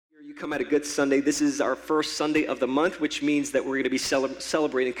come at a good Sunday. This is our first Sunday of the month, which means that we're going to be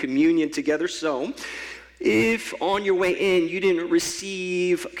celebrating communion together. So if on your way in you didn't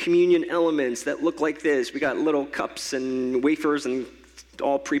receive communion elements that look like this, we got little cups and wafers and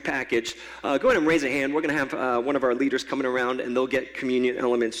all prepackaged, go ahead and raise a hand. We're going to have one of our leaders coming around, and they'll get communion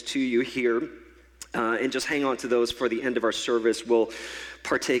elements to you here. And just hang on to those for the end of our service. We'll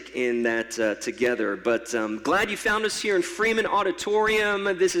partake in that together. But glad you found us here in Freeman Auditorium.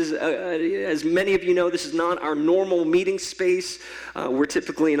 This is, as many of you know, this is not our normal meeting space. We're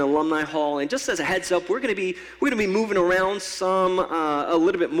typically in Alumni Hall. And just as a heads up, we're going to be moving around some a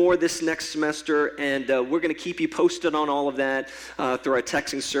little bit more this next semester, and we're going to keep you posted on all of that through our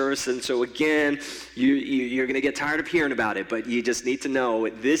texting service. And so again, you're going to get tired of hearing about it, but you just need to know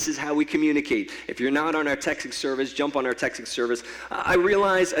this is how we communicate. If you're not on our texting service, jump on our texting service. I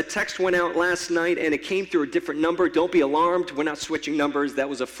realize a text went out last night and it came through a different number. Don't be alarmed. We're not switching numbers. That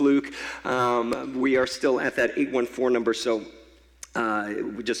was a fluke. We are still at that 814 number, so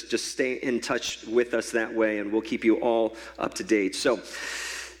just stay in touch with us that way, and we'll keep you all up to date. So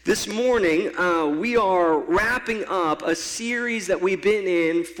this morning, we are wrapping up a series that we've been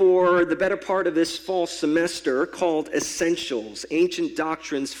in for the better part of this fall semester called Essentials, Ancient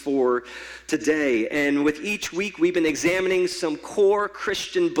Doctrines for Today. And with each week, we've been examining some core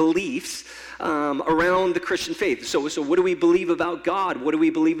Christian beliefs around the Christian faith. So what do we believe about God? What do we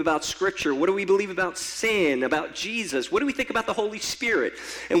believe about Scripture? What do we believe about sin, about Jesus? What do we think about the Holy Spirit?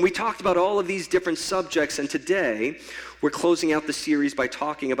 And we talked about all of these different subjects, and today we're closing out the series by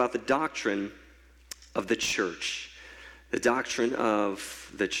talking about the doctrine of the church. The doctrine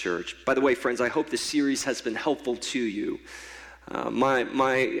of the church. By the way, friends, I hope this series has been helpful to you.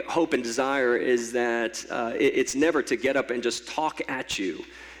 My hope and desire is that it's never to get up and just talk at you.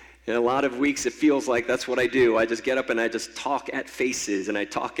 In a lot of weeks, it feels like that's what I do. I just get up and I just talk at faces, and I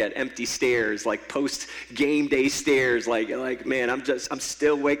talk at empty stares, like post-game day stares, like man, I'm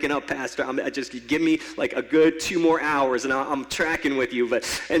still waking up, Pastor. Just give me like a good 2 more hours, and I'm tracking with you.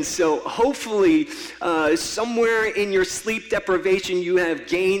 And so hopefully, somewhere in your sleep deprivation, you have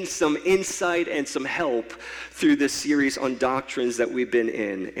gained some insight and some help through this series on doctrines that we've been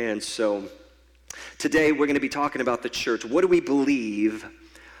in. And so today, we're going to be talking about the church. What do we believe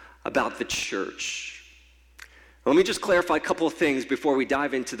about the church? Let me just clarify a couple of things before we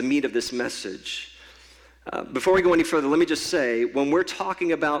dive into the meat of this message. Before we go any further, let me just say, when we're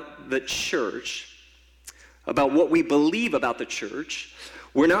talking about the church, about what we believe about the church,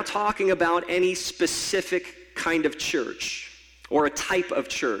 we're not talking about any specific kind of church or a type of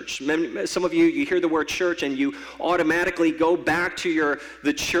church. Some of you hear the word church and you automatically go back to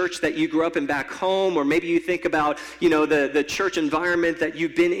the church that you grew up in back home, or maybe you think about, the church environment that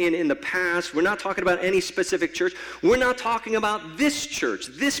you've been in the past. We're not talking about any specific church. We're not talking about this church,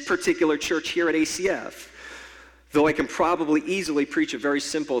 this particular church here at ACF. Though I can probably easily preach a very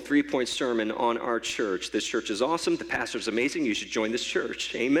simple 3-point sermon on our church. This church is awesome. The pastor's amazing. You should join this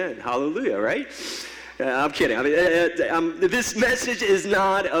church. Amen. Hallelujah, right? I'm kidding. This message is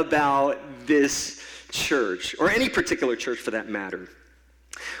not about this church, or any particular church for that matter.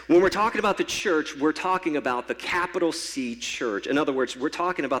 When we're talking about the church, we're talking about the capital C church. In other words, we're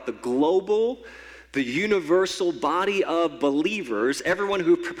talking about the global, the universal body of believers, everyone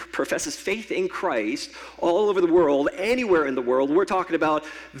who professes faith in Christ all over the world, anywhere in the world. We're talking about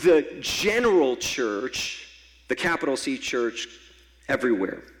the general church, the capital C church,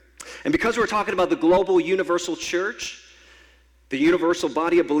 everywhere. And because we're talking about the global universal church, the universal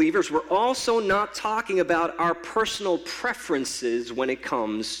body of believers, we're also not talking about our personal preferences when it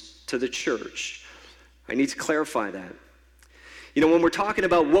comes to the church. I need to clarify that. When we're talking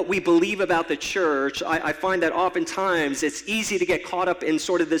about what we believe about the church, I find that oftentimes it's easy to get caught up in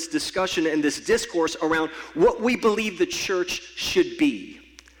sort of this discussion and this discourse around what we believe the church should be,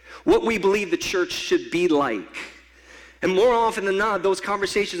 what we believe the church should be like. And more often than not, those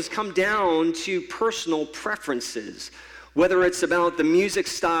conversations come down to personal preferences, whether it's about the music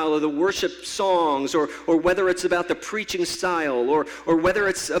style or the worship songs, or whether it's about the preaching style, or whether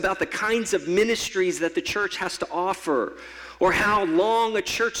it's about the kinds of ministries that the church has to offer, or how long a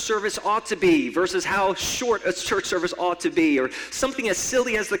church service ought to be versus how short a church service ought to be, or something as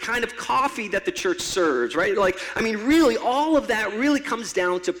silly as the kind of coffee that the church serves, right? Really, all of that really comes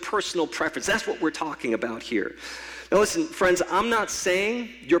down to personal preference. That's what we're talking about here. Now listen, friends, I'm not saying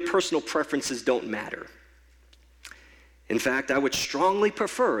your personal preferences don't matter. In fact, I would strongly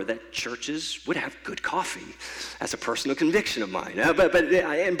prefer that churches would have good coffee. That's a personal conviction of mine.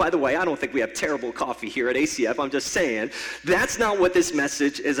 And by the way, I don't think we have terrible coffee here at ACF. I'm just saying that's not what this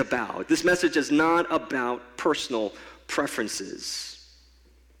message is about. This message is not about personal preferences.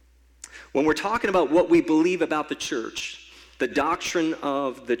 When we're talking about what we believe about the church, the doctrine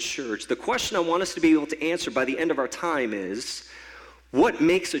of the church, the question I want us to be able to answer by the end of our time is, what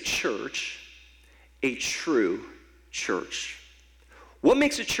makes a church a true church? What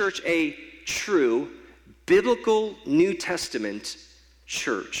makes a church a true, biblical, New Testament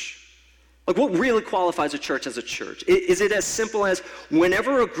church? Like, what really qualifies a church as a church? Is it as simple as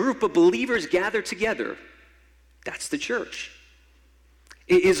whenever a group of believers gather together, that's the church?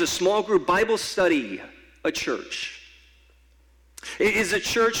 Is a small group Bible study a church? Is a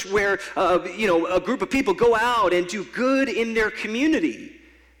church where a group of people go out and do good in their community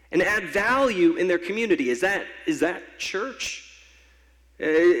and add value in their community? Is that church?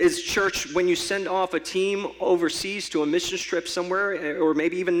 Is church when you send off a team overseas to a mission trip somewhere, or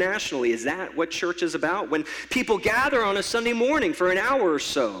maybe even nationally? Is that what church is about? When people gather on a Sunday morning for an hour or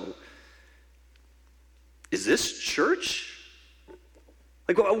so, is this church?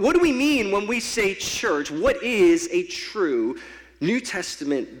 Like, what do we mean when we say church? What is a true New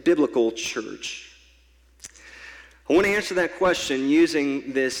Testament biblical church? I want to answer that question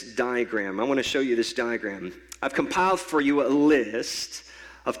using this diagram. I want to show you this diagram. I've compiled for you a list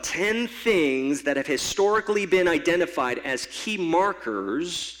of 10 things that have historically been identified as key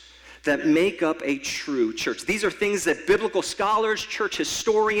markers that make up a true church. These are things that biblical scholars, church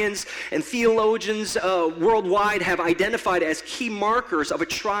historians, and theologians worldwide have identified as key markers of a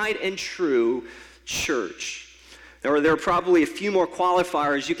tried and true church. There are probably a few more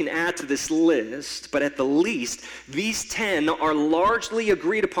qualifiers you can add to this list, but at the least, these 10 are largely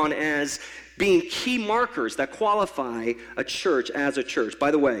agreed upon as being key markers that qualify a church as a church.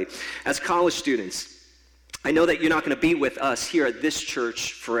 By the way, as college students, I know that you're not going to be with us here at this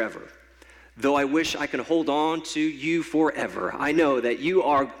church forever, though I wish I could hold on to you forever. I know that you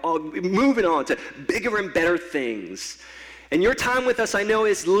are moving on to bigger and better things. And your time with us, I know,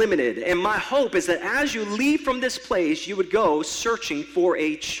 is limited. And my hope is that as you leave from this place, you would go searching for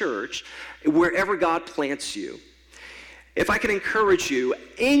a church wherever God plants you. If I can encourage you,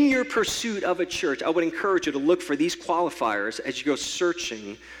 in your pursuit of a church, I would encourage you to look for these qualifiers as you go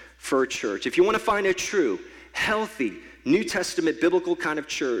searching for a church. If you want to find a true, healthy, New Testament, biblical kind of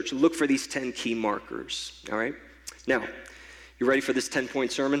church, look for these 10 key markers, all right? Now, you ready for this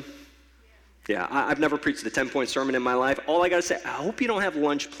 10-point sermon? Yeah, I've never preached a 10-point sermon in my life. All I got to say, I hope you don't have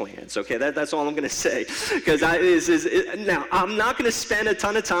lunch plans, okay? That's all I'm going to say. Because now, I'm not going to spend a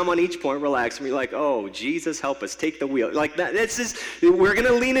ton of time on each point. Relax and be like, oh, Jesus, help us, take the wheel. Like that. We're going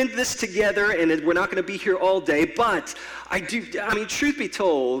to lean into this together, and we're not going to be here all day. But truth be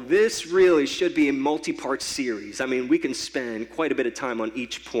told, this really should be a multi-part series. I mean, we can spend quite a bit of time on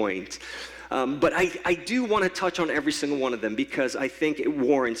each point. But I do want to touch on every single one of them because I think it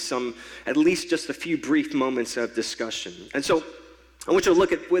warrants at least just a few brief moments of discussion. And so I want you to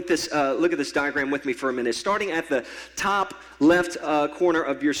look at this diagram with me for a minute. Starting at the top left corner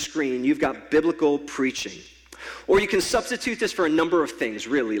of your screen, you've got biblical preaching. Or you can substitute this for a number of things,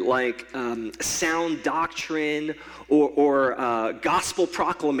 really, like sound doctrine or gospel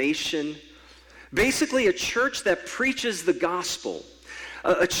proclamation. Basically, a church that preaches the gospel.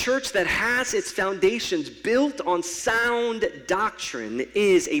 A church that has its foundations built on sound doctrine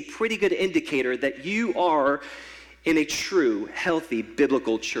is a pretty good indicator that you are in a true, healthy,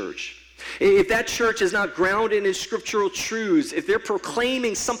 biblical church. If that church is not grounded in scriptural truths, if they're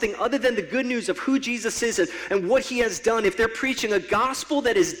proclaiming something other than the good news of who Jesus is and what he has done, if they're preaching a gospel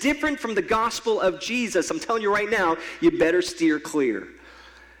that is different from the gospel of Jesus, I'm telling you right now, you better steer clear.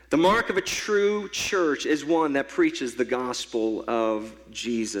 The mark of a true church is one that preaches the gospel of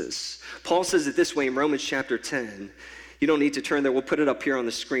Jesus. Paul says it this way in Romans chapter 10. You don't need to turn there. We'll put it up here on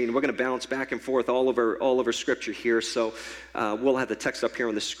the screen. We're going to bounce back and forth all over Scripture here, so we'll have the text up here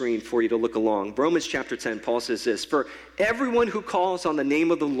on the screen for you to look along. Romans chapter 10, Paul says this, "For everyone who calls on the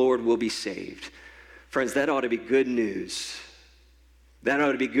name of the Lord will be saved." Friends, that ought to be good news. That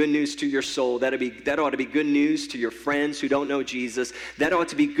ought to be good news to your soul. That ought to be good news to your friends who don't know Jesus. That ought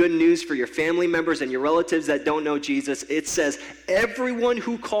to be good news for your family members and your relatives that don't know Jesus. It says, everyone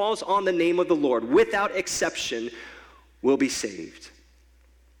who calls on the name of the Lord, without exception, will be saved.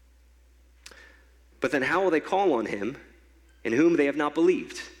 But then how will they call on him in whom they have not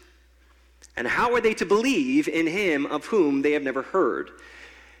believed? And how are they to believe in him of whom they have never heard?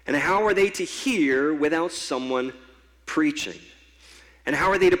 And how are they to hear without someone preaching? And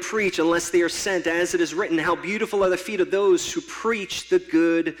how are they to preach unless they are sent? As it is written, how beautiful are the feet of those who preach the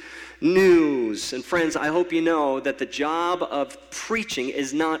good news. And friends, I hope you know that the job of preaching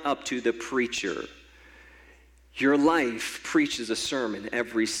is not up to the preacher. Your life preaches a sermon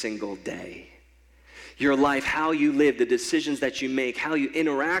every single day. your life, how you live, the decisions that you make, how you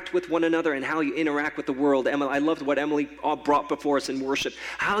interact with one another, and how you interact with the world. Emily, I loved what Emily brought before us in worship.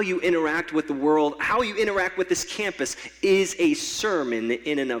 How you interact with the world, how you interact with this campus is a sermon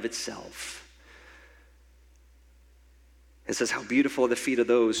in and of itself. It says, how beautiful are the feet of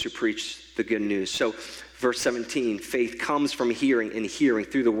those who preach the good news. So, verse 17, faith comes from hearing, and hearing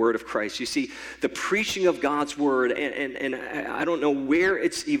through the word of Christ. You see, the preaching of God's word, and I don't know where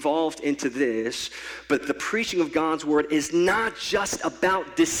it's evolved into this, but the preaching of God's word is not just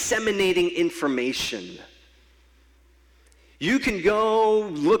about disseminating information. You can go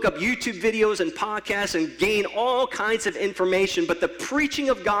look up YouTube videos and podcasts and gain all kinds of information, but the preaching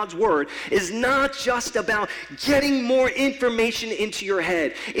of God's word is not just about getting more information into your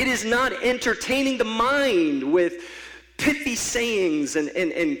head. It is not entertaining the mind with pithy sayings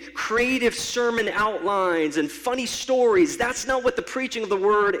and creative sermon outlines and funny stories. That's not what the preaching of the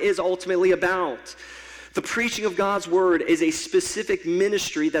word is ultimately about. The preaching of God's word is a specific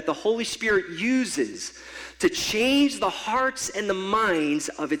ministry that the Holy Spirit uses to change the hearts and the minds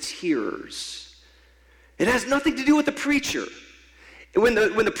of its hearers. It has nothing to do with the preacher. When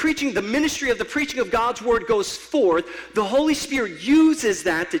the ministry of the preaching of God's word goes forth, the Holy Spirit uses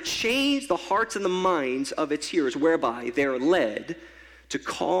that to change the hearts and the minds of its hearers, whereby they are led to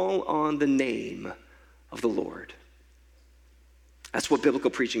call on the name of the Lord. That's what biblical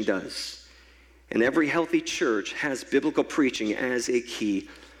preaching does. And every healthy church has biblical preaching as a key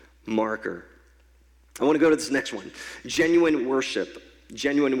marker. I want to go to this next one. Genuine worship.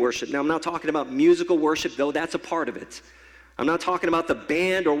 Genuine worship. Now, I'm not talking about musical worship, though that's a part of it. I'm not talking about the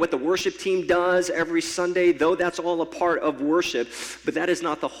band or what the worship team does every Sunday, though that's all a part of worship, but that is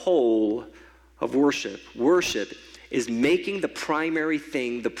not the whole of worship. Worship is making the primary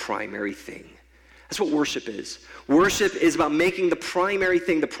thing the primary thing. That's what worship is. Worship is about making the primary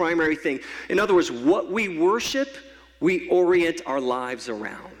thing the primary thing. In other words, what we worship, we orient our lives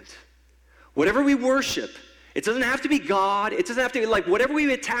around. Whatever we worship, it doesn't have to be God. It doesn't have to be like whatever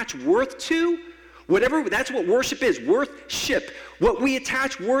we attach worth to, that's what worship is, worth-ship. What we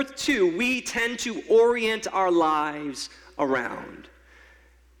attach worth to, we tend to orient our lives around.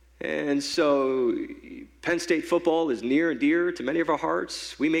 And so Penn State football is near and dear to many of our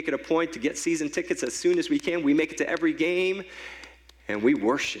hearts. We make it a point to get season tickets as soon as we can. We make it to every game, and we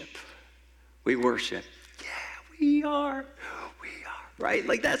worship. We worship. Yeah, we are, right?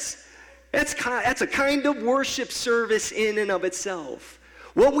 Like that's a kind of worship service in and of itself.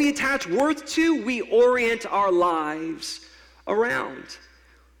 What we attach worth to, we orient our lives around.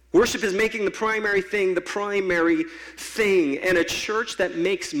 Worship is making the primary thing the primary thing. And a church that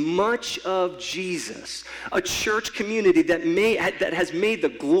makes much of Jesus, a church community that has made the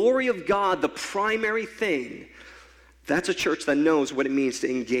glory of God the primary thing, that's a church that knows what it means to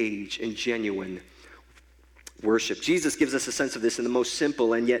engage in genuine worship. Jesus gives us a sense of this in the most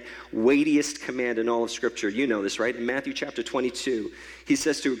simple and yet weightiest command in all of Scripture. You know this, right? In Matthew chapter 22, he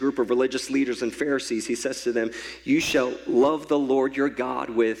says to a group of religious leaders and Pharisees, he says to them, you shall love the Lord your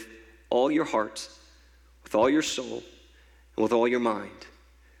God with all your heart, with all your soul, and with all your mind.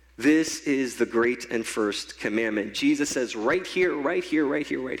 This is the great and first commandment. Jesus says right here,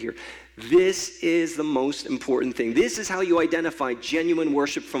 this is the most important thing. This is how you identify genuine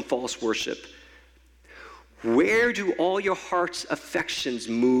worship from false worship. Where do all your heart's affections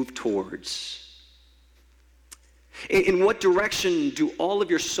move towards? In what direction do all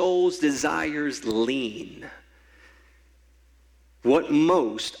of your soul's desires lean? What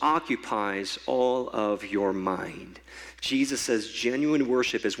most occupies all of your mind? Jesus says genuine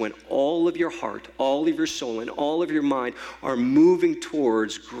worship is when all of your heart, all of your soul, and all of your mind are moving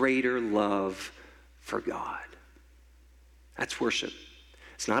towards greater love for God. That's worship.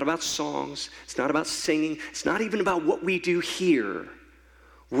 It's not about songs. It's not about singing. It's not even about what we do here.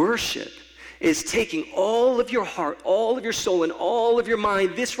 Worship is taking all of your heart, all of your soul, and all of your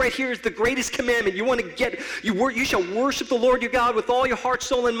mind. This right here is the greatest commandment. You want to get, you shall worship the Lord your God with all your heart,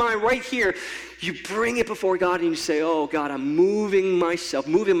 soul, and mind right here. You bring it before God and you say, oh God, I'm moving myself,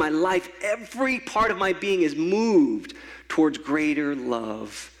 moving my life. Every part of my being is moved towards greater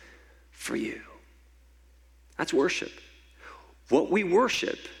love for you. That's worship. What we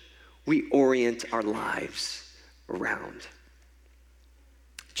worship, we orient our lives around.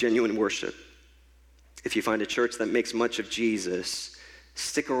 Genuine worship. If you find a church that makes much of Jesus,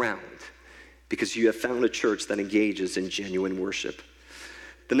 stick around because you have found a church that engages in genuine worship.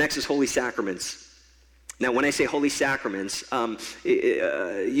 The next is holy sacraments. Now, when I say holy sacraments,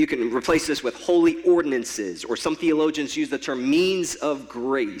 you can replace this with holy ordinances, or some theologians use the term means of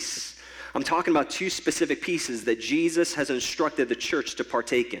grace. I'm talking about two specific pieces that Jesus has instructed the church to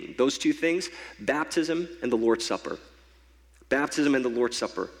partake in. Those two things, baptism and the Lord's Supper. Baptism and the Lord's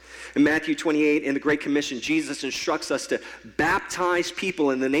Supper. In Matthew 28, in the Great Commission, Jesus instructs us to baptize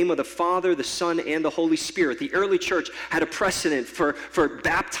people in the name of the Father, the Son, and the Holy Spirit. The early church had a precedent for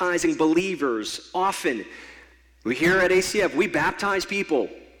baptizing believers often. We here at ACF, we baptize people.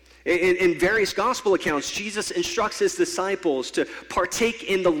 In various gospel accounts, Jesus instructs his disciples to partake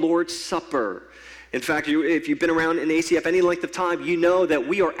in the Lord's Supper. In fact, if you've been around in ACF any length of time, you know that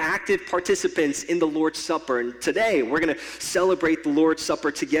we are active participants in the Lord's Supper. And today, we're going to celebrate the Lord's Supper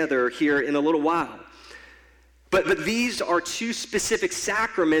together here in a little while. But these are two specific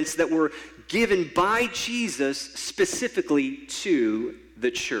sacraments that were given by Jesus specifically to the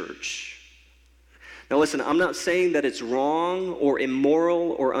church. Now listen, I'm not saying that it's wrong or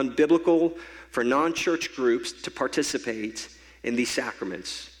immoral or unbiblical for non-church groups to participate in these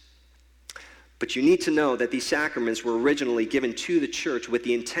sacraments. But you need to know that these sacraments were originally given to the church with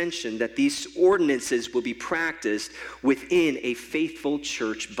the intention that these ordinances will be practiced within a faithful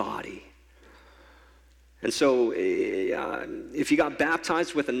church body. And so if you got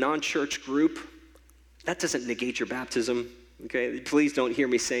baptized with a non-church group, that doesn't negate your baptism. Okay, please don't hear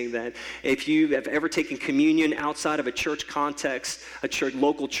me saying that. If you have ever taken communion outside of a church context,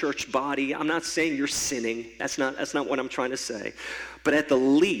 local church body, I'm not saying you're sinning. That's not what I'm trying to say. But at the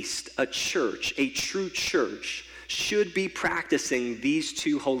least, a church, a true church, should be practicing these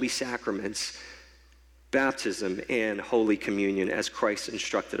two holy sacraments, baptism and Holy Communion, as Christ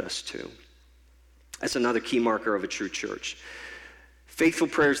instructed us to. That's another key marker of a true church. Faithful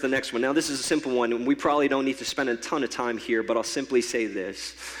prayer is the next one. Now, this is a simple one, and we probably don't need to spend a ton of time here, but I'll simply say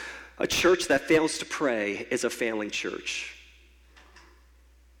this. A church that fails to pray is a failing church.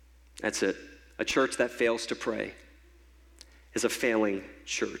 That's it. A church that fails to pray is a failing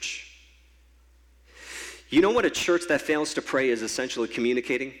church. You know what a church that fails to pray is essentially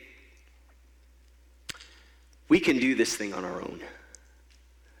communicating? We can do this thing on our own.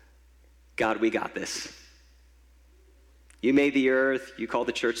 God, we got this. You made the earth, you called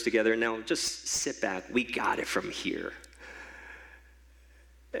the church together, now just sit back. We got it from here.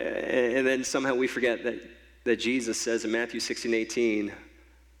 And then somehow we forget that Jesus says in Matthew 16:18,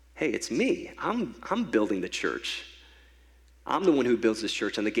 hey, it's me. I'm building the church. I'm the one who builds this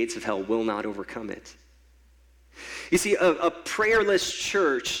church, and the gates of hell will not overcome it. You see, a prayerless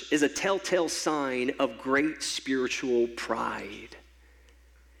church is a telltale sign of great spiritual pride.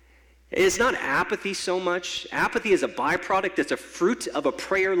 It's not apathy so much. Apathy is a byproduct. It's a fruit of a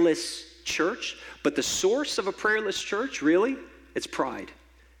prayerless church. But the source of a prayerless church, really, it's pride.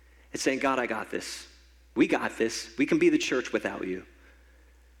 It's saying, God, I got this. We got this. We can be the church without you.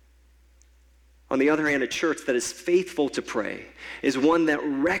 On the other hand, a church that is faithful to pray is one that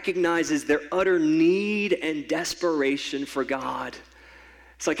recognizes their utter need and desperation for God.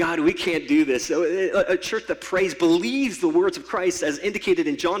 It's like, God, we can't do this. So a church that prays believes the words of Christ as indicated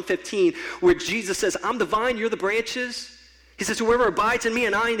in John 15, where Jesus says, I'm the vine, you're the branches. He says, whoever abides in me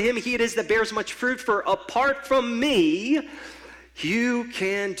and I in him, he it is that bears much fruit, for apart from me, you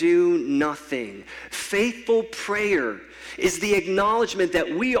can do nothing. Faithful prayer is the acknowledgement that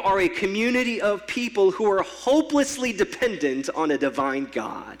we are a community of people who are hopelessly dependent on a divine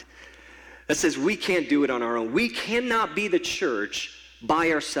God. That says we can't do it on our own. We cannot be the church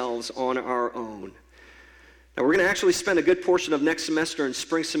by ourselves on our own. Now, we're going to actually spend a good portion of next semester and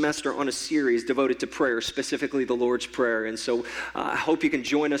spring semester on a series devoted to prayer, specifically the Lord's Prayer. And so I hope you can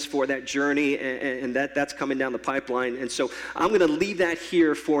join us for that journey, and that's coming down the pipeline. And so I'm going to leave that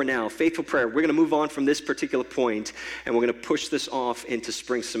here for now. Faithful prayer. We're going to move on from this particular point, and we're going to push this off into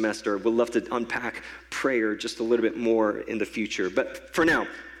spring semester. We'd love to unpack prayer just a little bit more in the future. But for now,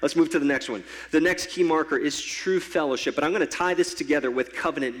 let's move to the next one. The next key marker is true fellowship, but I'm going to tie this together with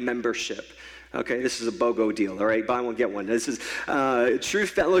covenant membership. Okay, this is a BOGO deal, all right? Buy one, get one. This is true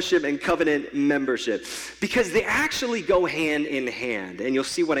fellowship and covenant membership, because they actually go hand in hand, and you'll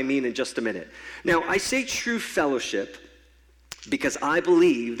see what I mean in just a minute. Now, I say true fellowship because I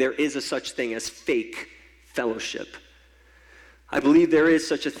believe there is a such thing as fake fellowship. I believe there is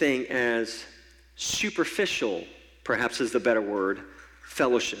such a thing as superficial, perhaps is the better word,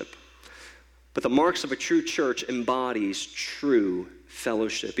 fellowship. But the marks of a true church embodies true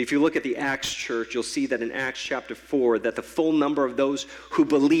fellowship. If you look at the Acts church, you'll see that in Acts chapter 4, that the full number of those who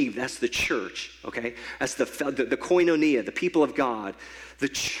believe, that's the church, okay? That's the koinonia, the people of God. The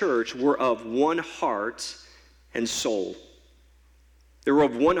church were of one heart and soul. They were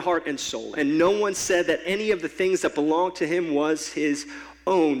of one heart and soul. And no one said that any of the things that belonged to him was his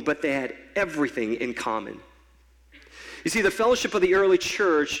own, but they had everything in common. You see, the fellowship of the early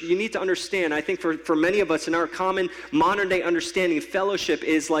church, you need to understand, I think for many of us in our common modern day understanding, fellowship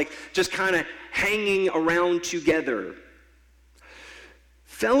is like just kind of hanging around together.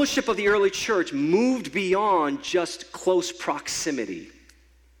 Fellowship of the early church moved beyond just close proximity.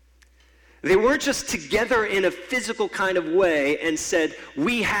 They weren't just together in a physical kind of way and said,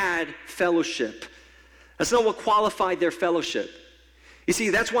 we had fellowship. That's not what qualified their fellowship. You see,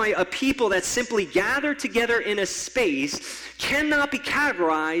 that's why a people that simply gather together in a space cannot be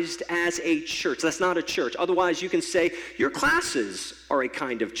categorized as a church. That's not a church. Otherwise, you can say your classes are a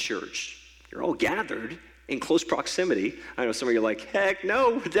kind of church. You're all gathered in close proximity. I know some of you are like, heck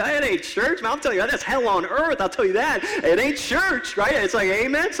no, that ain't church. Man, I'm telling you, that's hell on earth. I'll tell you that. It ain't church, right? It's like,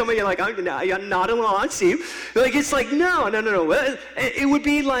 amen. Some of you are like, I'm nodding along. I see you. Like, it's like, no. It would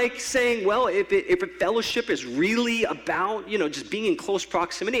be like saying, well, if a fellowship is really about, just being in close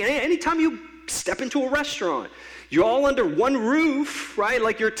proximity, anytime you step into a restaurant, you're all under one roof, right?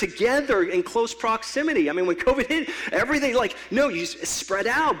 Like you're together in close proximity. I mean, when COVID hit, everything like, no, you spread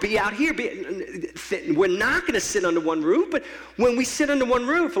out, be out here. We're not going to sit under one roof, but when we sit under one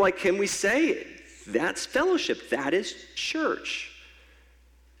roof, like, can we say that's fellowship? That is church.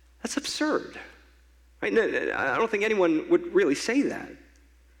 That's absurd. Right? No, I don't think anyone would really say that.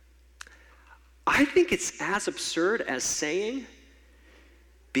 I think it's as absurd as saying,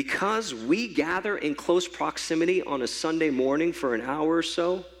 because we gather in close proximity on a Sunday morning for an hour or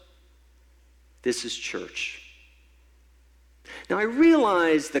so, this is church. Now, I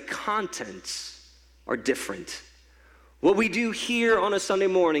realize the contents are different. What we do here on a Sunday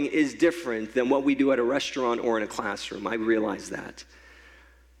morning is different than what we do at a restaurant or in a classroom. I realize that.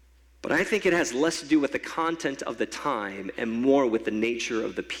 But I think it has less to do with the content of the time and more with the nature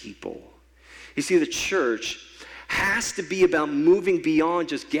of the people. You see, the church has to be about moving beyond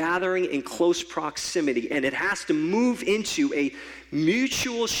just gathering in close proximity, and it has to move into a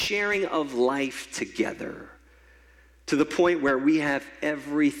mutual sharing of life together to the point where we have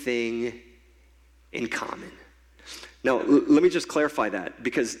everything in common. Now, let me just clarify that,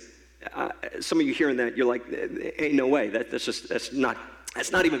 because some of you hearing that, you're like, ain't no way, that's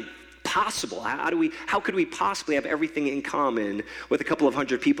not even possible. How could we possibly have everything in common with a couple of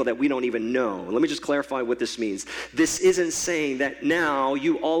hundred people that we don't even know? Let me just clarify what this means. This isn't saying that now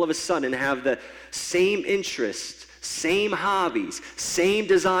you all of a sudden have the same interests, same hobbies, same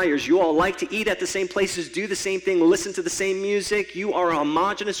desires. You all like to eat at the same places, do the same thing, listen to the same music. You are a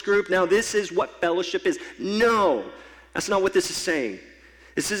homogenous group. Now this is what fellowship is. No, that's not what this is saying.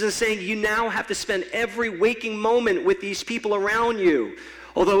 This isn't saying you now have to spend every waking moment with these people around you.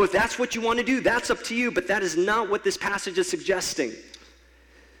 Although if that's what you want to do, that's up to you, but that is not what this passage is suggesting.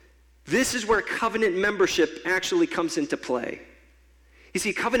 This is where covenant membership actually comes into play. You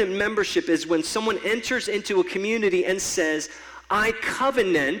see, covenant membership is when someone enters into a community and says, I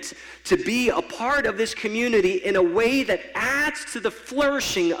covenant to be a part of this community in a way that adds to the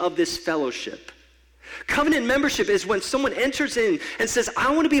flourishing of this fellowship. Covenant membership is when someone enters in and says, I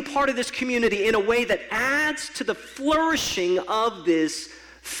want to be a part of this community in a way that adds to the flourishing of this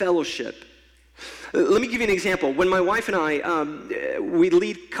fellowship. Let me give you an example. When my wife and I, we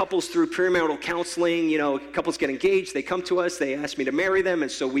lead couples through premarital counseling. Couples get engaged, they come to us, they ask me to marry them,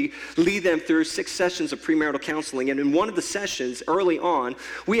 and so we lead them through 6 sessions of premarital counseling. And in one of the sessions, early on,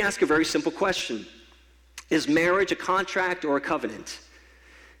 we ask a very simple question. Is marriage a contract or a covenant?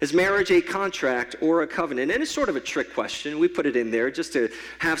 Is marriage a contract or a covenant? And it's sort of a trick question. We put it in there just to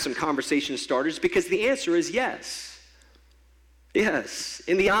have some conversation starters, because the answer is yes. Yes.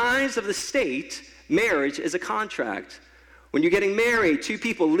 In the eyes of the state, marriage is a contract. When you're getting married, 2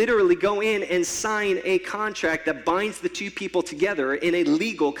 people literally go in and sign a contract that binds the 2 people together in a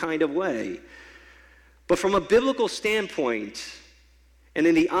legal kind of way. But from a biblical standpoint, and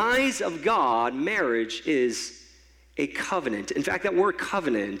in the eyes of God, marriage is a covenant. In fact, that word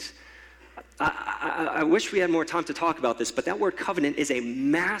covenant, I wish we had more time to talk about this, but that word covenant is a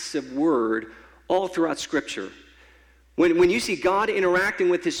massive word all throughout Scripture. When you see God interacting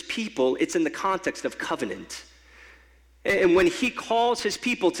with his people, it's in the context of covenant. And when he calls his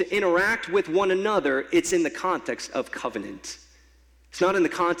people to interact with one another, it's in the context of covenant. It's not in the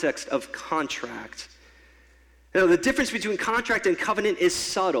context of contract. Now, the difference between contract and covenant is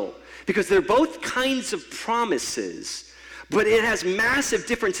subtle, because they're both kinds of promises, but it has massive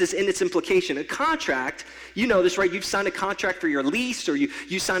differences in its implication. A contract, you know this, right? You've signed a contract for your lease, or you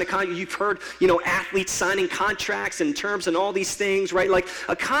sign a contract. You've heard, athletes signing contracts and terms and all these things, right? Like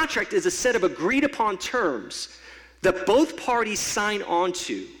a contract is a set of agreed upon terms that both parties sign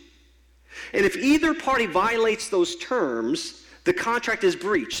onto. And if either party violates those terms, the contract is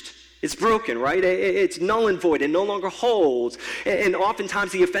breached. It's broken, right? It's null and void. It no longer holds. And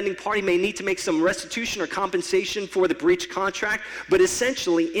oftentimes the offending party may need to make some restitution or compensation for the breached contract. But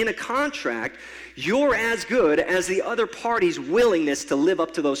essentially, in a contract, you're as good as the other party's willingness to live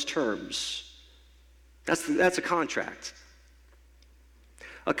up to those terms. That's a contract.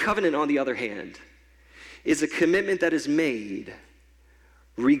 A covenant, on the other hand, is a commitment that is made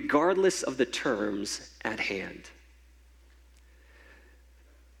regardless of the terms at hand.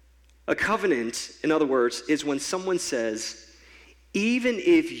 A covenant, in other words, is when someone says, even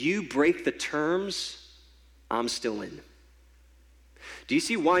if you break the terms, I'm still in. Do you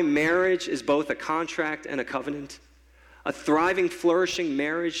see why marriage is both a contract and a covenant? A thriving, flourishing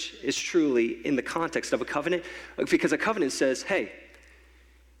marriage is truly in the context of a covenant, because a covenant says, hey,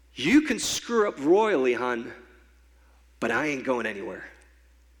 you can screw up royally, hon, but I ain't going anywhere.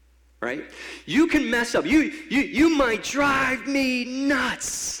 Right? You can mess up. You might drive me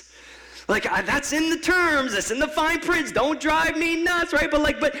nuts. Like, that's in the terms, that's in the fine prints. Don't drive me nuts, right?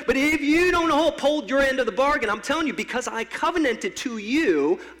 But if you don't uphold your end of the bargain, I'm telling you, because I covenanted to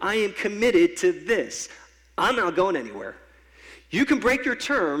you, I am committed to this. I'm not going anywhere. You can break your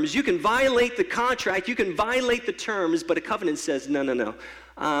terms, you can violate the contract, you can violate the terms, but a covenant says, no,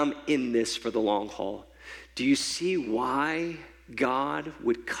 I'm in this for the long haul. Do you see why God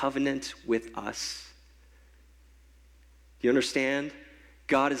would covenant with us? You understand?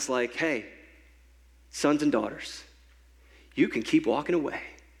 God is like, hey, sons and daughters, you can keep walking away.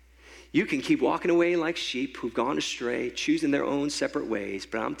 You can keep walking away like sheep who've gone astray, choosing their own separate ways.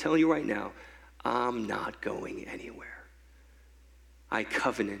 But I'm telling you right now, I'm not going anywhere. I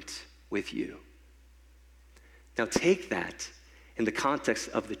covenant with you. Now take that in the context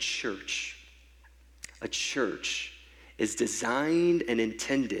of the church. A church is designed and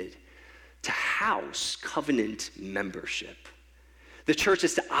intended to house covenant membership. The church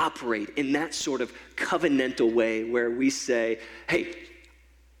is to operate in that sort of covenantal way where we say, hey,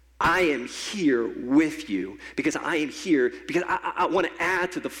 I am here with you because I am here because I want to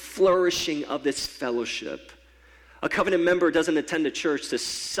add to the flourishing of this fellowship. A covenant member doesn't attend a church to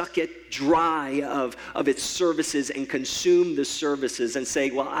suck it dry of its services and consume the services and say,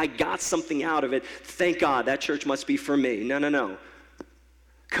 well, I got something out of it. Thank God, that church must be for me. No.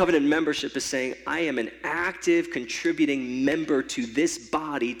 Covenant membership is saying, I am an active, contributing member to this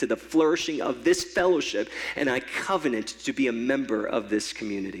body, to the flourishing of this fellowship, and I covenant to be a member of this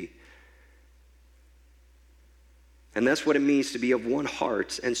community. And that's what it means to be of one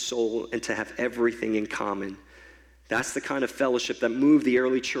heart and soul and to have everything in common. That's the kind of fellowship that moved the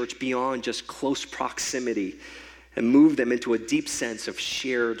early church beyond just close proximity and moved them into a deep sense of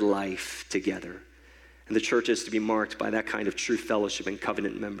shared life together. And the church is to be marked by that kind of true fellowship and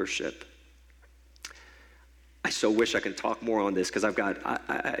covenant membership. I so wish I could talk more on this because I've got,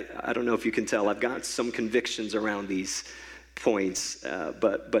 I don't know if you can tell, I've got some convictions around these points,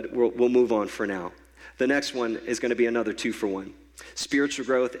 but we'll move on for now. The next one is going to be another 2-for-1. Spiritual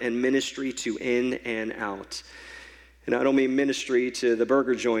growth and ministry to in and out. And I don't mean ministry to the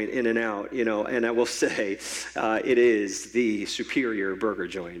burger joint In and Out, and I will say it is the superior burger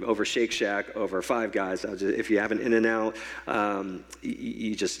joint over Shake Shack, over Five Guys. If you have an In and Out,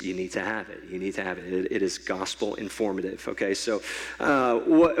 you need to have it. You need to have it. It is gospel informative, okay? So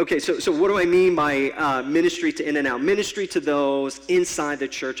what do I mean by ministry to In and Out? Ministry to those inside the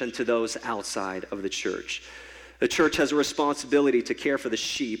church and to those outside of the church. The church has a responsibility to care for the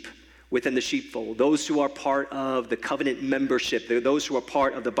sheep within the sheepfold, those who are part of the covenant membership, those who are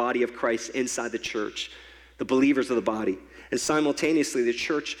part of the body of Christ inside the church, the believers of the body. And simultaneously, the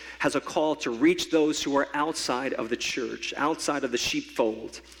church has a call to reach those who are outside of the church, outside of the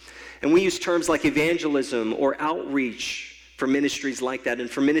sheepfold. And we use terms like evangelism or outreach for ministries like that. And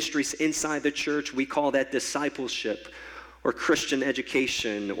for ministries inside the church, we call that discipleship or Christian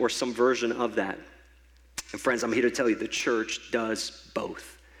education or some version of that. And friends, I'm here to tell you the church does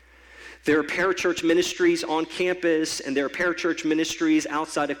both. There are parachurch ministries on campus, and there are parachurch ministries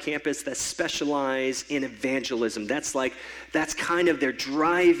outside of campus that specialize in evangelism. That's kind of their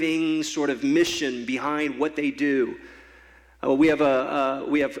driving sort of mission behind what they do. We have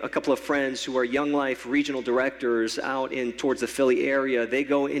a couple of friends who are Young Life regional directors out towards the Philly area. They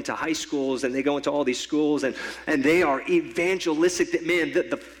go into high schools and they go into all these schools and they are evangelistic. Man,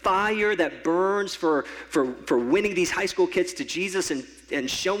 the fire that burns for winning these high school kids to Jesus and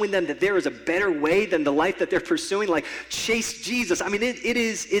showing them that there is a better way than the life that they're pursuing, like chase Jesus. I mean,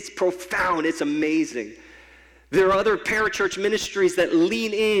 it's profound. It's amazing. There are other parachurch ministries that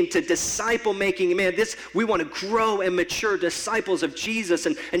lean into disciple making. Man, we want to grow and mature disciples of Jesus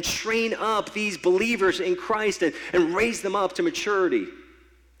and train up these believers in Christ and raise them up to maturity.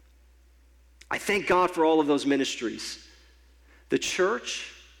 I thank God for all of those ministries. The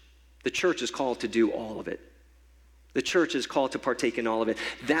church is called to do all of it. The church is called to partake in all of it.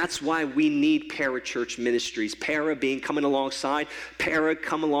 That's why we need parachurch ministries. Para being coming alongside, para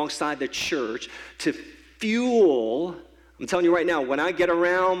come alongside the church to fuel. I'm telling you right now, when I get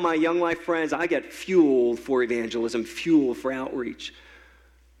around my Young Life friends, I get fueled for evangelism, fueled for outreach.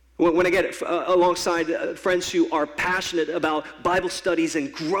 When I get alongside friends who are passionate about Bible studies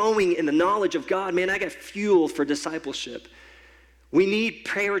and growing in the knowledge of God, man, I get fueled for discipleship. We need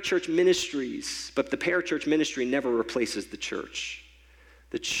parachurch ministries, but the parachurch ministry never replaces the church.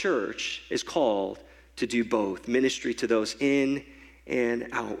 The church is called to do both, ministry to those in and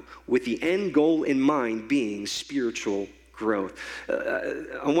out, with the end goal in mind being spiritual growth.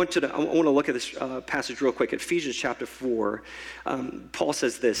 I want to look at this passage real quick. Ephesians chapter 4, Paul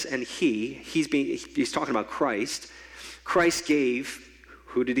says this, and he's talking about Christ. Christ gave,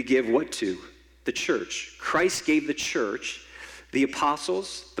 who did he give what to? The church. Christ gave the church the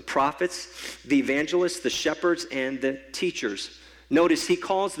apostles, the prophets, the evangelists, the shepherds, and the teachers. Notice he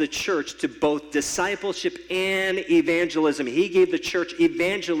calls the church to both discipleship and evangelism. He gave the church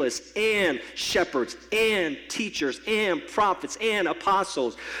evangelists and shepherds and teachers and prophets and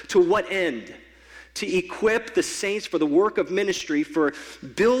apostles. To what end? To equip the saints for the work of ministry, for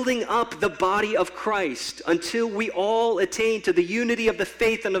building up the body of Christ until we all attain to the unity of the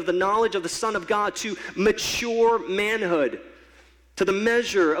faith and of the knowledge of the Son of God, to mature manhood, to the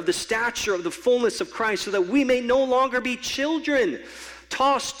measure of the stature of the fullness of Christ, so that we may no longer be children,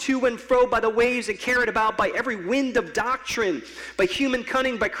 tossed to and fro by the waves and carried about by every wind of doctrine, by human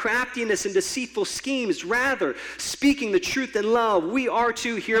cunning, by craftiness and deceitful schemes. Rather, speaking the truth in love, we are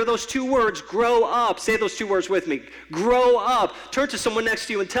to, hear those two words, grow up. Say those two words with me. Grow up. Turn to someone next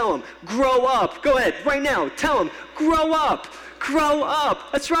to you and tell them, grow up. Go ahead, right now. Tell them, grow up. Grow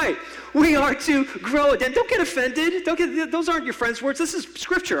up. That's right. We are to grow. And don't get offended. Those aren't your friends' words. This is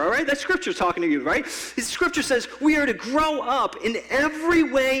scripture, all right? That's scripture talking to you, right? The scripture says we are to grow up in every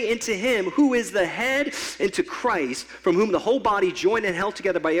way into him who is the head, into Christ, from whom the whole body, joined and held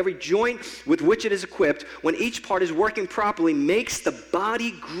together by every joint with which it is equipped, when each part is working properly, makes the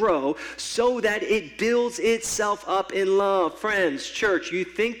body grow so that it builds itself up in love. Friends, church, you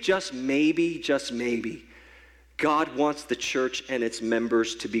think just maybe, God wants the church and its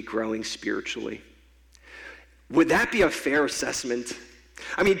members to be growing spiritually. Would that be a fair assessment?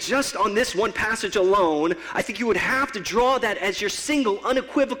 I mean, just on this one passage alone, I think you would have to draw that as your single,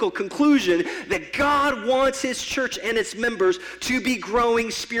 unequivocal conclusion that God wants his church and its members to be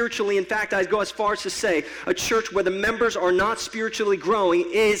growing spiritually. In fact, I'd go as far as to say a church where the members are not spiritually growing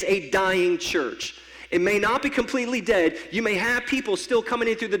is a dying church. It may not be completely dead. You may have people still coming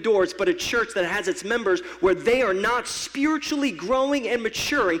in through the doors, but a church that has its members where they are not spiritually growing and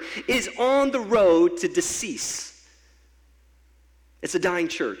maturing is on the road to decease. It's a dying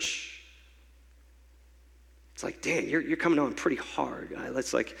church. It's like, Dan, you're coming on pretty hard.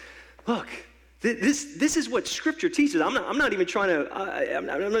 It's like, look, this is what Scripture teaches. I'm not even trying to. I'm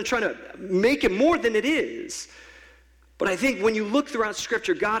not trying to make it more than it is. But I think when you look throughout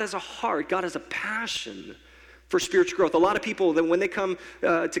Scripture, God has a heart, God has a passion for spiritual growth. A lot of people, when they come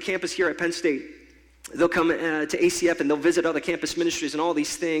to campus here at Penn State, they'll come to ACF and they'll visit other campus ministries and all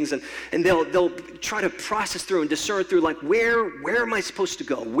these things, and they'll try to process through and discern through, like, where am I supposed to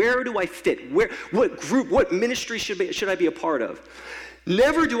go? Where do I fit? What group, what ministry should I be a part of?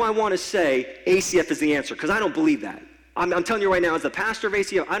 Never do I want to say ACF is the answer, because I don't believe that. I'm telling you right now, as the pastor of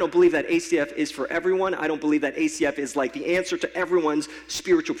ACF, I don't believe that ACF is for everyone. I don't believe that ACF is like the answer to everyone's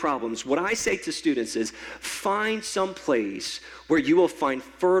spiritual problems. What I say to students is, find some place where you will find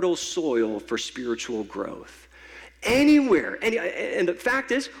fertile soil for spiritual growth. Anywhere. And the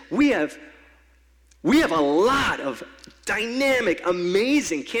fact is, we have a lot of dynamic,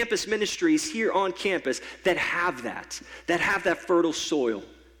 amazing campus ministries here on campus that have that fertile soil.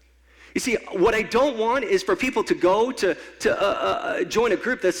 You see, what I don't want is for people to go to join a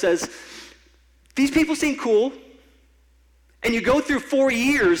group that says, these people seem cool, and you go through 4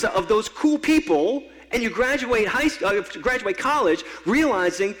 years of those cool people, and you graduate college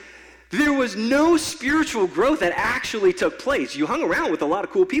realizing there was no spiritual growth that actually took place. You hung around with a lot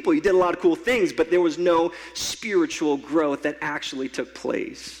of cool people, you did a lot of cool things, but there was no spiritual growth that actually took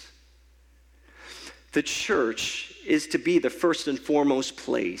place. The church is to be the first and foremost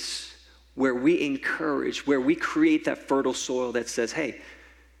place where we encourage, where we create that fertile soil that says, hey,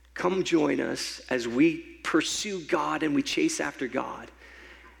 come join us as we pursue God and we chase after God.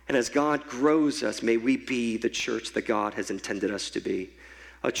 And as God grows us, may we be the church that God has intended us to be.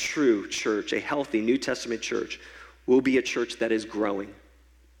 A true church, a healthy New Testament church, will be a church that is growing.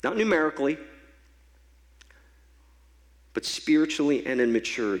 Not numerically, but spiritually and in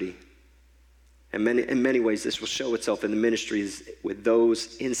maturity. And in many ways, this will show itself in the ministries with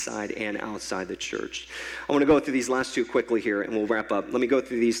those inside and outside the church. I want to go through these last two quickly here, and we'll wrap up. Let me go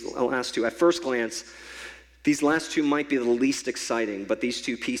through these last two. At first glance, these last two might be the least exciting, but these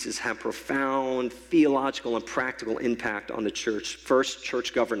two pieces have profound theological and practical impact on the church. First,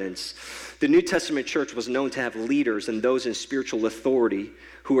 church governance. The New Testament church was known to have leaders and those in spiritual authority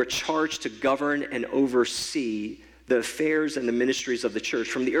who were charged to govern and oversee the affairs and the ministries of the church.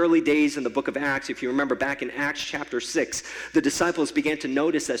 From the early days in the book of Acts, if you remember back in Acts chapter 6, the disciples began to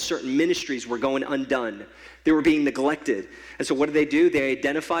notice that certain ministries were going undone. They were being neglected. And so what did? They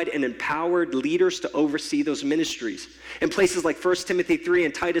identified and empowered leaders to oversee those ministries. In places like 1 Timothy 3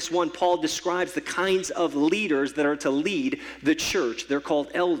 and Titus 1, Paul describes the kinds of leaders that are to lead the church. They're called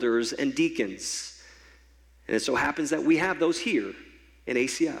elders and deacons. And it so happens that we have those here in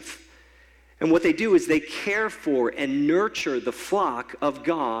ACF. And what they do is they care for and nurture the flock of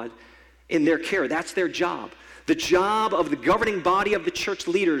God in their care. That's their job. The job of the governing body of the church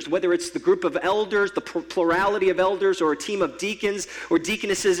leaders, whether it's the group of elders, the plurality of elders, or a team of deacons or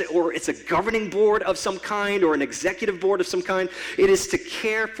deaconesses, or it's a governing board of some kind or an executive board of some kind, it is to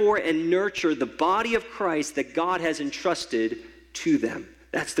care for and nurture the body of Christ that God has entrusted to them.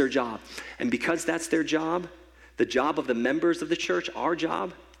 That's their job. And because that's their job, the job of the members of the church, our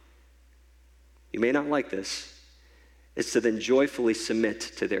job, you may not like this, is to then joyfully submit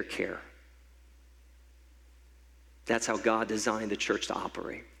to their care. That's how God designed the church to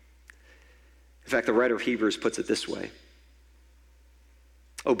operate. In fact, the writer of Hebrews puts it this way: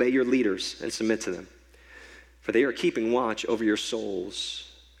 obey your leaders and submit to them, for they are keeping watch over your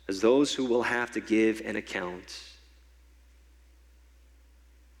souls as those who will have to give an account.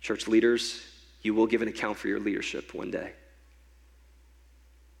 Church leaders, you will give an account for your leadership one day.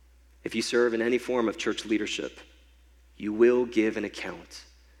 If you serve in any form of church leadership, you will give an account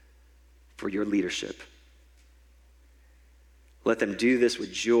for your leadership. Let them do this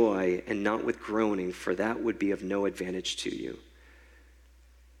with joy and not with groaning, for that would be of no advantage to you.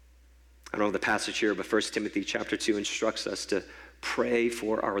 I don't know the passage here, but 1 Timothy chapter 2 instructs us to pray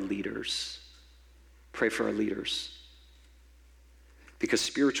for our leaders. Pray for our leaders. Because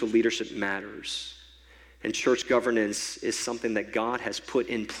spiritual leadership matters. And church governance is something that God has put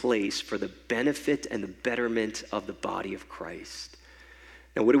in place for the benefit and the betterment of the body of Christ.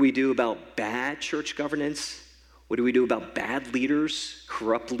 Now, what do we do about bad church governance? What do we do about bad leaders,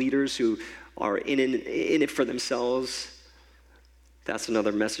 corrupt leaders who are in it for themselves? That's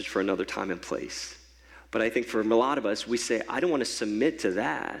another message for another time and place. But I think for a lot of us, we say, I don't want to submit to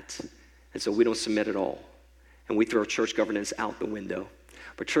that. And so we don't submit at all. And we throw church governance out the window.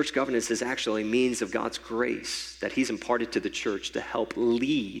 But church governance is actually a means of God's grace that he's imparted to the church to help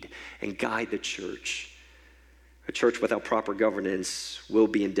lead and guide the church. A church without proper governance will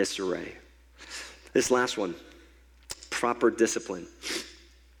be in disarray. This last one, proper discipline.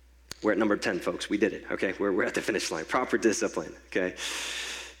 We're at number 10, folks. We did it, okay? We're at the finish line. Proper discipline, okay?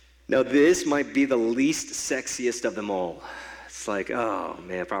 Now, this might be the least sexiest of them all. It's like, oh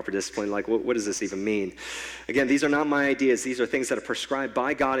man, proper discipline, like what does this even mean? Again, these are not my ideas. These are things that are prescribed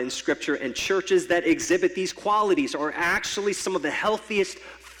by God in Scripture, and churches that exhibit these qualities are actually some of the healthiest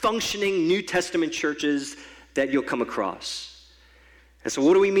functioning New Testament churches that you'll come across. And so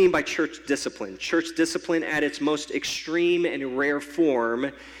what do we mean by church discipline? Church discipline at its most extreme and rare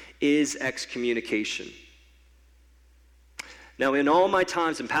form is excommunication. Now, in all my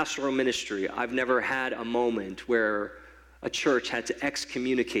times in pastoral ministry, I've never had a moment where a church had to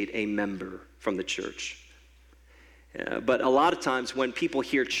excommunicate a member from the church. But a lot of times when people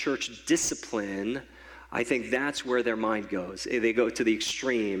hear church discipline, I think that's where their mind goes. They go to the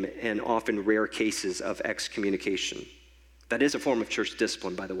extreme and often rare cases of excommunication. That is a form of church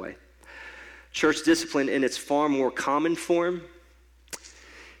discipline, by the way. Church discipline in its far more common form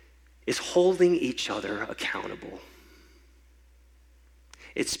is holding each other accountable.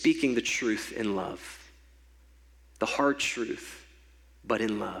 It's speaking the truth in love. The hard truth, but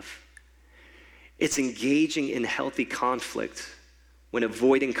in love. It's engaging in healthy conflict when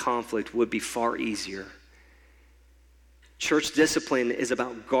avoiding conflict would be far easier. Church discipline is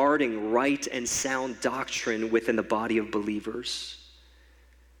about guarding right and sound doctrine within the body of believers.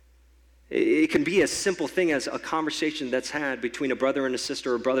 It can be a simple thing as a conversation that's had between a brother and a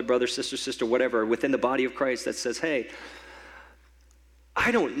sister, or brother, sister, whatever, within the body of Christ that says, hey,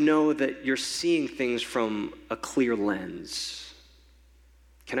 I don't know that you're seeing things from a clear lens.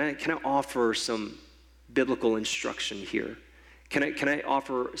 Can I offer some biblical instruction here? Can I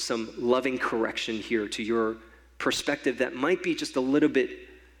offer some loving correction here to your perspective that might be just a little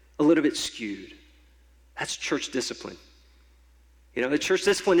bit skewed? That's church discipline. You know, the church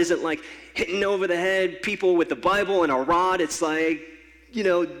discipline isn't like hitting over the head people with the Bible and a rod. It's like, you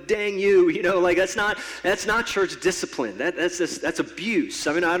know, dang you, you know, like that's not church discipline. That's abuse.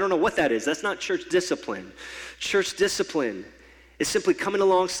 I mean, I don't know what that is. That's not church discipline. Church discipline is simply coming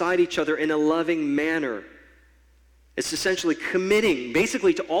alongside each other in a loving manner. It's essentially committing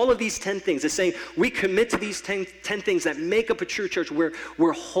basically to all of these 10 things. It's saying we commit to these 10 things that make up a true church where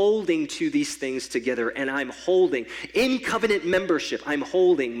we're holding to these things together. And I'm holding, in covenant membership, I'm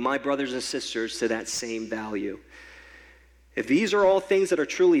holding my brothers and sisters to that same value. If these are all things that are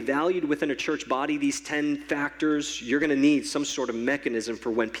truly valued within a church body, these 10 factors, you're going to need some sort of mechanism for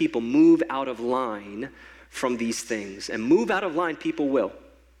when people move out of line from these things. And move out of line, people will.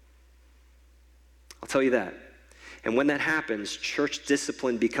 I'll tell you that. And when that happens, church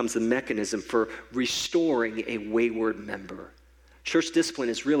discipline becomes the mechanism for restoring a wayward member. Church discipline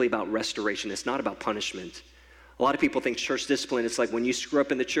is really about restoration. It's not about punishment. A lot of people think church discipline, it's like when you screw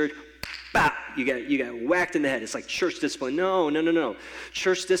up in the church, bah, you got whacked in the head. It's like church discipline. No.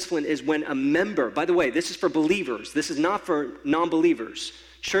 Church discipline is when a member, by the way, this is for believers. This is not for non-believers.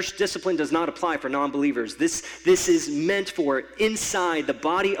 Church discipline does not apply for non-believers. This is meant for inside the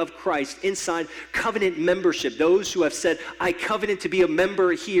body of Christ, inside covenant membership. Those who have said, I covenant to be a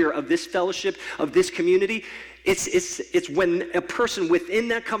member here of this fellowship, of this community. It's when a person within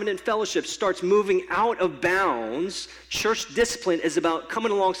that covenant fellowship starts moving out of bounds. Church discipline is about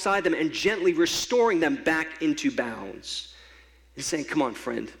coming alongside them and gently restoring them back into bounds. And saying, come on,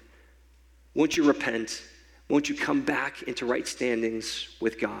 friend, won't you repent? Won't you come back into right standings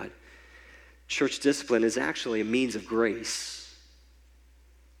with God? Church discipline is actually a means of grace.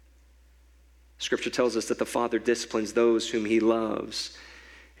 Scripture tells us that the Father disciplines those whom he loves.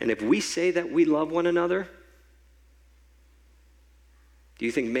 And if we say that we love one another, do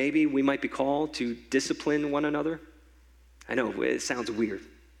you think maybe we might be called to discipline one another? I know, it sounds weird.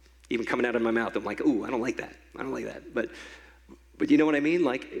 Even coming out of my mouth, I'm like, ooh, I don't like that. But you know what I mean?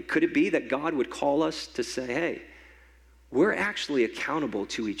 Like, could it be that God would call us to say, hey, we're actually accountable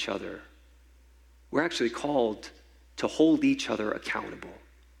to each other. We're actually called to hold each other accountable.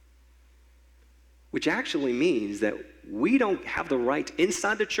 Which actually means that we don't have the right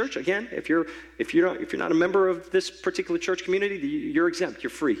inside the church. Again, if you're not a member of this particular church community, you're exempt.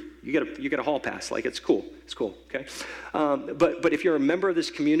 You're free. You get a hall pass. Like, it's cool. It's cool. Okay. But if you're a member of this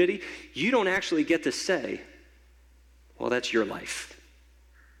community, you don't actually get to say, well, that's your life.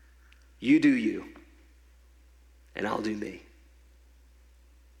 You do you, and I'll do me.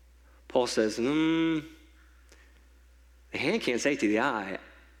 Paul says, the hand can't say to the eye,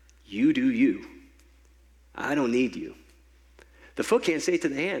 you do you. I don't need you. The foot can't say to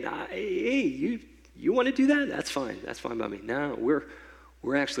the hand, hey, you want to do that? That's fine. That's fine by me. No,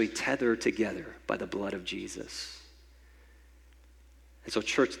 we're actually tethered together by the blood of Jesus. And so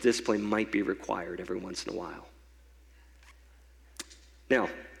church discipline might be required every once in a while. Now,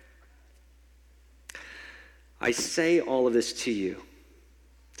 I say all of this to you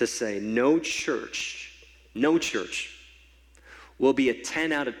to say no church will be a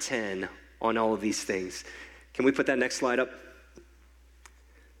 10 out of 10 on all of these things. Can we put that next slide up?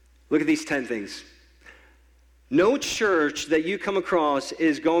 Look at these 10 things. No church that you come across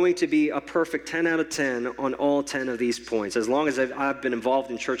is going to be a perfect 10 out of 10 on all 10 of these points. As long as I've been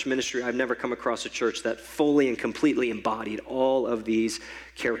involved in church ministry, I've never come across a church that fully and completely embodied all of these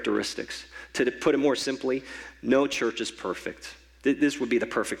characteristics. To put it more simply, no church is perfect. This would be the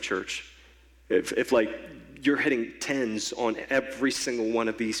perfect church. If like you're hitting 10s on every single one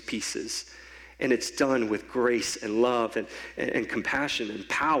of these pieces. And it's done with grace and love and compassion and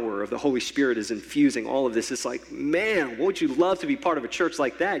power of the Holy Spirit is infusing all of this. It's like, man, won't you love to be part of a church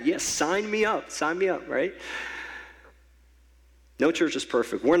like that? Yes, sign me up, right? No church is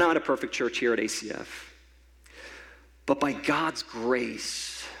perfect. We're not a perfect church here at ACF. But by God's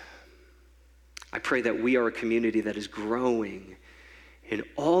grace, I pray that we are a community that is growing in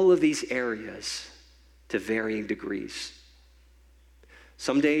all of these areas to varying degrees.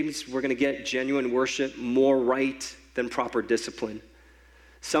 Some days we're going to get genuine worship more right than proper discipline.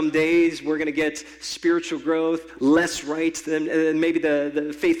 Some days we're going to get spiritual growth less right than maybe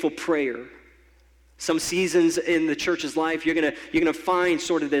the faithful prayer. Some seasons in the church's life, you're going to find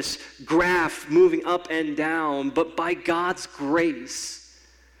sort of this graph moving up and down, but by God's grace,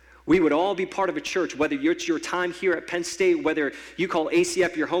 we would all be part of a church, whether it's your time here at Penn State, whether you call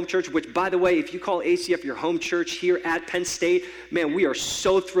ACF your home church, which, by the way, if you call ACF your home church here at Penn State, man, we are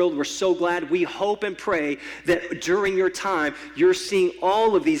so thrilled. We're so glad. We hope and pray that during your time, you're seeing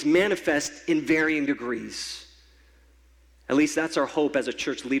all of these manifest in varying degrees. At least that's our hope as a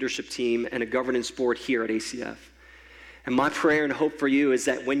church leadership team and a governance board here at ACF. And my prayer and hope for you is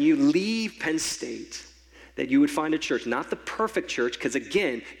that when you leave Penn State, that you would find a church, not the perfect church, because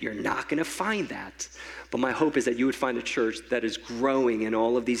again, you're not going to find that. But my hope is that you would find a church that is growing in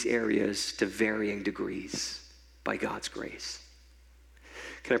all of these areas to varying degrees by God's grace.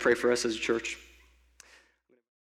 Can I pray for us as a church?